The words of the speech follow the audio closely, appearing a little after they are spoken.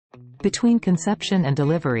Between conception and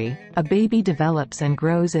delivery, a baby develops and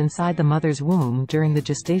grows inside the mother's womb during the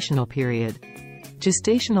gestational period.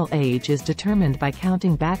 Gestational age is determined by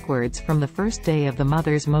counting backwards from the first day of the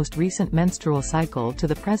mother's most recent menstrual cycle to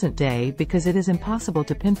the present day because it is impossible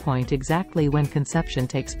to pinpoint exactly when conception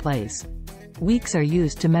takes place. Weeks are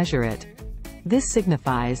used to measure it. This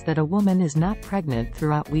signifies that a woman is not pregnant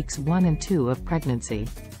throughout weeks 1 and 2 of pregnancy.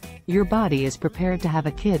 Your body is prepared to have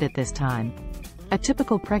a kid at this time. A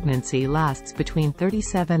typical pregnancy lasts between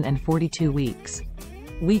 37 and 42 weeks.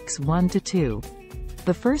 Weeks 1 to 2.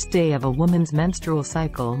 The first day of a woman's menstrual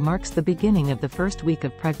cycle marks the beginning of the first week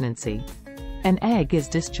of pregnancy. An egg is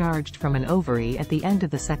discharged from an ovary at the end of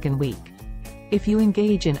the second week. If you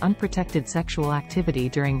engage in unprotected sexual activity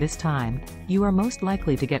during this time, you are most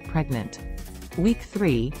likely to get pregnant. Week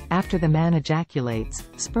 3, after the man ejaculates,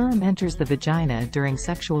 sperm enters the vagina during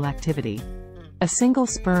sexual activity. A single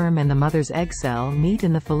sperm and the mother's egg cell meet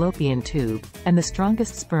in the fallopian tube, and the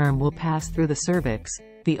strongest sperm will pass through the cervix,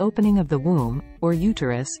 the opening of the womb, or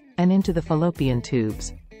uterus, and into the fallopian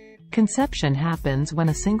tubes. Conception happens when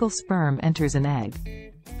a single sperm enters an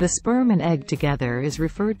egg. The sperm and egg together is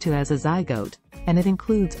referred to as a zygote, and it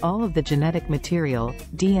includes all of the genetic material,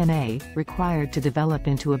 DNA, required to develop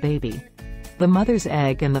into a baby. The mother's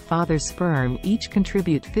egg and the father's sperm each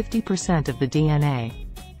contribute 50% of the DNA.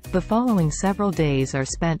 The following several days are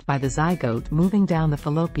spent by the zygote moving down the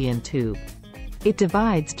fallopian tube. It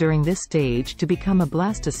divides during this stage to become a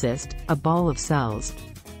blastocyst, a ball of cells.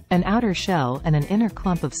 An outer shell and an inner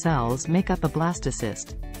clump of cells make up a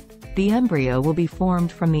blastocyst. The embryo will be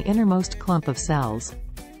formed from the innermost clump of cells.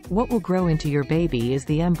 What will grow into your baby is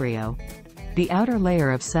the embryo. The outer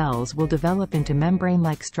layer of cells will develop into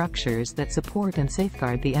membrane-like structures that support and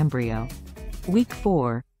safeguard the embryo. Week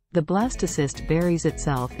 4. The blastocyst buries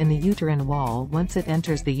itself in the uterine wall once it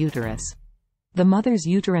enters the uterus. The mother's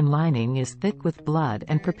uterine lining is thick with blood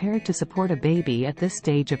and prepared to support a baby at this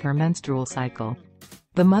stage of her menstrual cycle.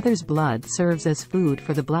 The mother's blood serves as food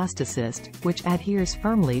for the blastocyst, which adheres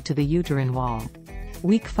firmly to the uterine wall.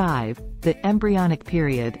 Week 5. The embryonic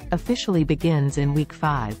period officially begins in week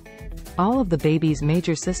 5. All of the baby's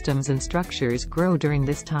major systems and structures grow during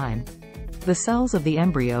this time. The cells of the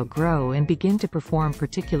embryo grow and begin to perform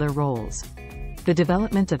particular roles. The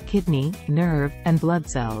development of kidney, nerve, and blood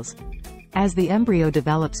cells. As the embryo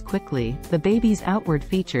develops quickly, the baby's outward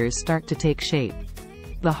features start to take shape.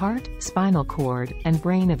 The heart, spinal cord, and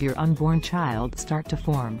brain of your unborn child start to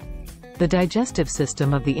form. The digestive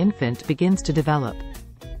system of the infant begins to develop.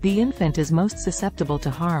 The infant is most susceptible to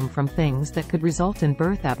harm from things that could result in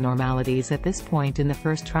birth abnormalities at this point in the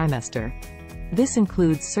first trimester. This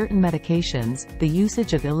includes certain medications, the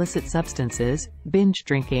usage of illicit substances, binge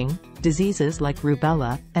drinking, diseases like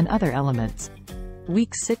rubella, and other elements.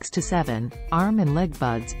 Weeks 6 to 7, arm and leg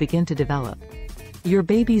buds begin to develop. Your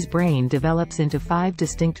baby's brain develops into 5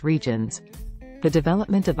 distinct regions. The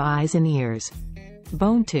development of eyes and ears.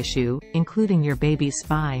 Bone tissue, including your baby's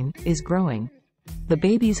spine, is growing. The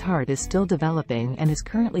baby's heart is still developing and is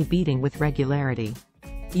currently beating with regularity.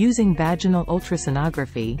 Using vaginal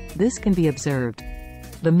ultrasonography, this can be observed.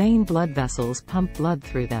 The main blood vessels pump blood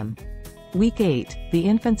through them. Week 8, the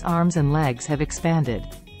infant's arms and legs have expanded.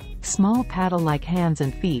 Small paddle-like hands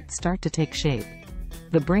and feet start to take shape.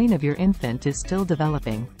 The brain of your infant is still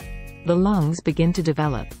developing. The lungs begin to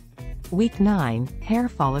develop. Week 9, hair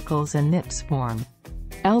follicles and nips form.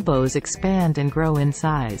 Elbows expand and grow in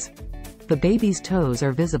size. The baby's toes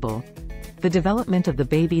are visible. The development of the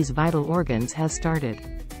baby's vital organs has started.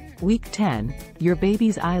 Week 10, your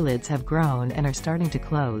baby's eyelids have grown and are starting to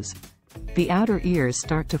close. The outer ears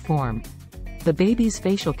start to form. The baby's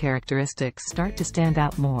facial characteristics start to stand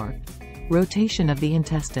out more. Rotation of the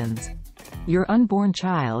intestines. Your unborn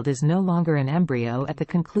child is no longer an embryo at the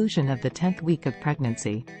conclusion of the 10th week of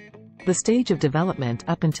pregnancy. The stage of development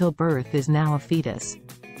up until birth is now a fetus.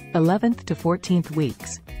 11th to 14th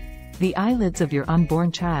weeks. The eyelids of your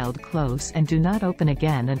unborn child close and do not open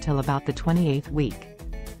again until about the 28th week.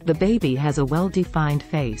 The baby has a well-defined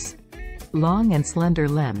face. Long and slender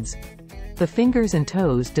limbs. The fingers and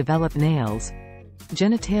toes develop nails.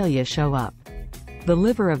 Genitalia show up. The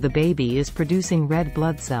liver of the baby is producing red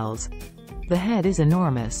blood cells. The head is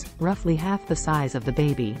enormous, roughly half the size of the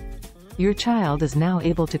baby. Your child is now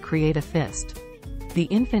able to create a fist. The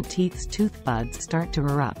infant teeth's tooth buds start to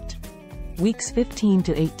erupt. Weeks 15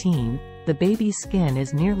 to 18, the baby's skin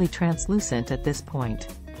is nearly translucent at this point.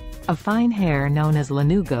 A fine hair known as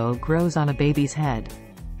lanugo grows on a baby's head.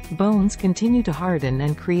 Bones continue to harden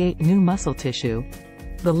and create new muscle tissue.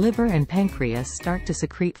 The liver and pancreas start to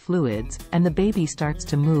secrete fluids, and the baby starts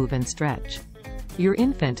to move and stretch. Your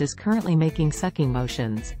infant is currently making sucking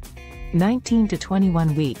motions. 19 to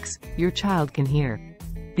 21 weeks, your child can hear.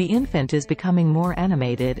 The infant is becoming more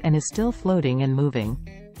animated and is still floating and moving.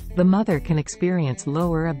 The mother can experience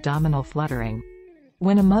lower abdominal fluttering.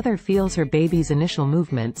 When a mother feels her baby's initial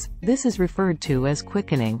movements, this is referred to as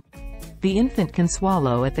quickening. The infant can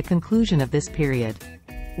swallow at the conclusion of this period.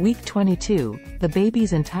 Week 22, the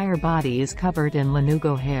baby's entire body is covered in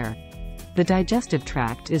lanugo hair. The digestive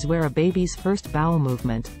tract is where a baby's first bowel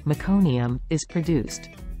movement, meconium, is produced.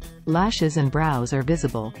 Lashes and brows are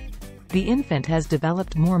visible. The infant has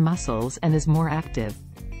developed more muscles and is more active.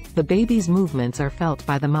 The baby's movements are felt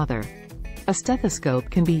by the mother. A stethoscope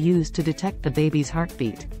can be used to detect the baby's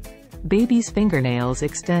heartbeat. Baby's fingernails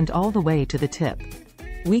extend all the way to the tip.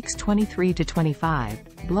 Weeks 23 to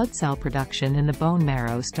 25, blood cell production in the bone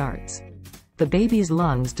marrow starts. The baby's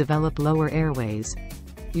lungs develop lower airways.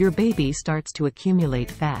 Your baby starts to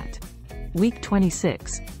accumulate fat. Week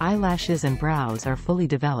 26, eyelashes and brows are fully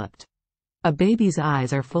developed. A baby's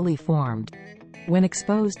eyes are fully formed. When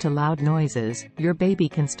exposed to loud noises, your baby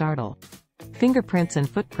can startle. Fingerprints and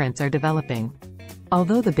footprints are developing.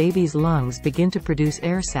 Although the baby's lungs begin to produce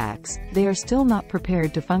air sacs, they are still not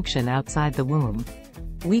prepared to function outside the womb.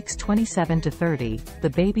 Weeks 27 to 30, the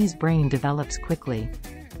baby's brain develops quickly.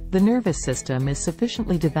 The nervous system is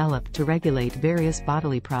sufficiently developed to regulate various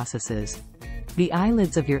bodily processes. The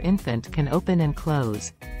eyelids of your infant can open and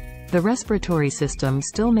close. The respiratory system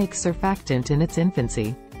still makes surfactant in its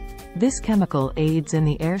infancy. This chemical aids in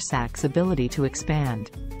the air sac's ability to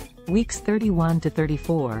expand. Weeks 31 to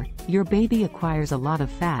 34, your baby acquires a lot of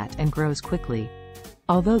fat and grows quickly.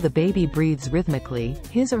 Although the baby breathes rhythmically,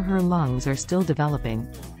 his or her lungs are still developing.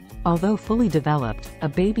 Although fully developed, a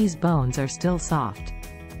baby's bones are still soft.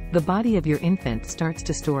 The body of your infant starts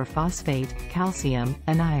to store phosphate, calcium,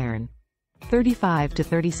 and iron. 35 to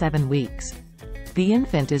 37 weeks. The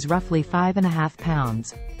infant is roughly 5.5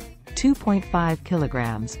 pounds, 2.5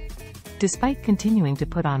 kilograms. Despite continuing to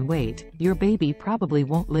put on weight, your baby probably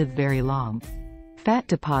won't live very long. Fat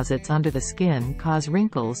deposits under the skin cause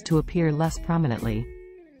wrinkles to appear less prominently.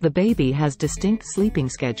 The baby has distinct sleeping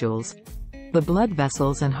schedules. The blood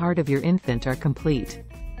vessels and heart of your infant are complete.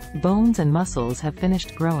 Bones and muscles have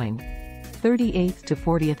finished growing. 38th to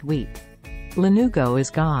 40th week. Lanugo is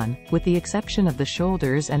gone, with the exception of the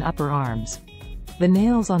shoulders and upper arms. The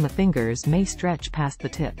nails on the fingers may stretch past the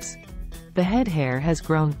tips. The head hair has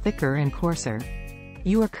grown thicker and coarser.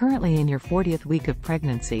 You are currently in your 40th week of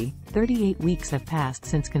pregnancy, 38 weeks have passed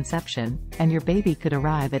since conception, and your baby could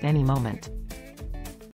arrive at any moment.